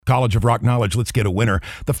College of Rock Knowledge, let's get a winner.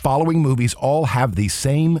 The following movies all have the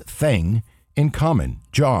same thing in common.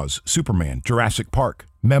 Jaws, Superman, Jurassic Park,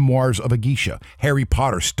 Memoirs of a Geisha, Harry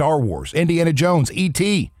Potter, Star Wars, Indiana Jones,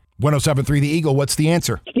 E.T. 107.3 The Eagle, what's the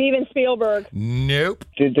answer? Steven Spielberg. Nope.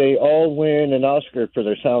 Did they all win an Oscar for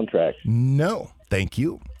their soundtrack? No. Thank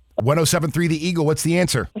you. 107.3 The Eagle, what's the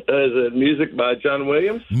answer? Is it music by John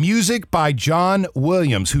Williams? Music by John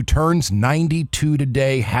Williams, who turns 92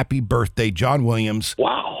 today. Happy birthday, John Williams.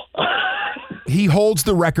 Wow. He holds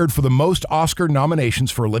the record for the most Oscar nominations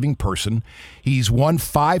for a living person. He's won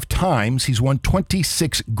 5 times. He's won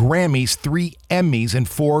 26 Grammys, 3 Emmys, and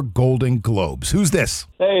 4 Golden Globes. Who's this?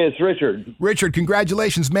 Hey, it's Richard. Richard,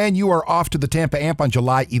 congratulations, man. You are off to the Tampa Amp on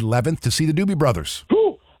July 11th to see the Doobie Brothers.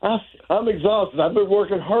 Whew, I'm exhausted. I've been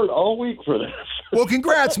working hard all week for this. Well,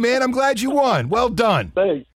 congrats, man. I'm glad you won. Well done. Thanks.